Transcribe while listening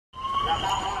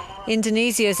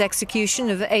Indonesia's execution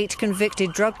of 8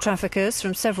 convicted drug traffickers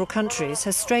from several countries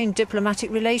has strained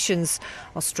diplomatic relations.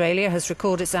 Australia has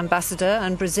recalled its ambassador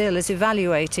and Brazil is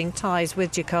evaluating ties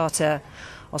with Jakarta.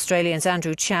 Australians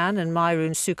Andrew Chan and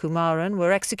Myuran Sukumaran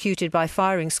were executed by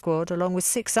firing squad along with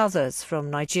 6 others from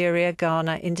Nigeria,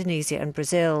 Ghana, Indonesia and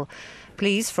Brazil.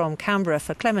 Pleas from Canberra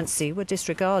for clemency were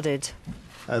disregarded.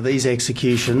 These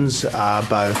executions are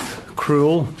both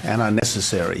cruel and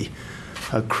unnecessary.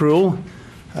 Cruel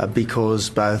because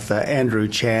both Andrew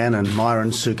Chan and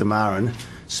Myuran Sukumaran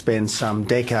spent some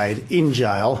decade in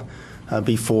jail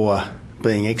before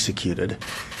being executed,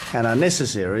 and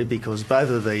unnecessary because both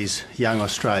of these young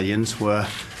Australians were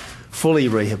fully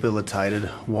rehabilitated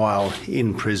while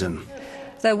in prison.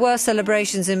 There were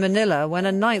celebrations in Manila when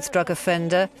a 9th drug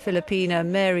offender, Filipina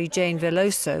Mary Jane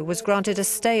Veloso, was granted a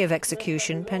stay of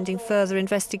execution pending further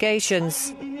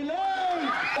investigations.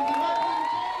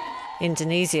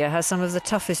 Indonesia has some of the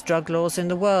toughest drug laws in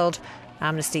the world.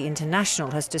 Amnesty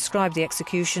International has described the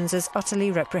executions as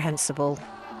utterly reprehensible.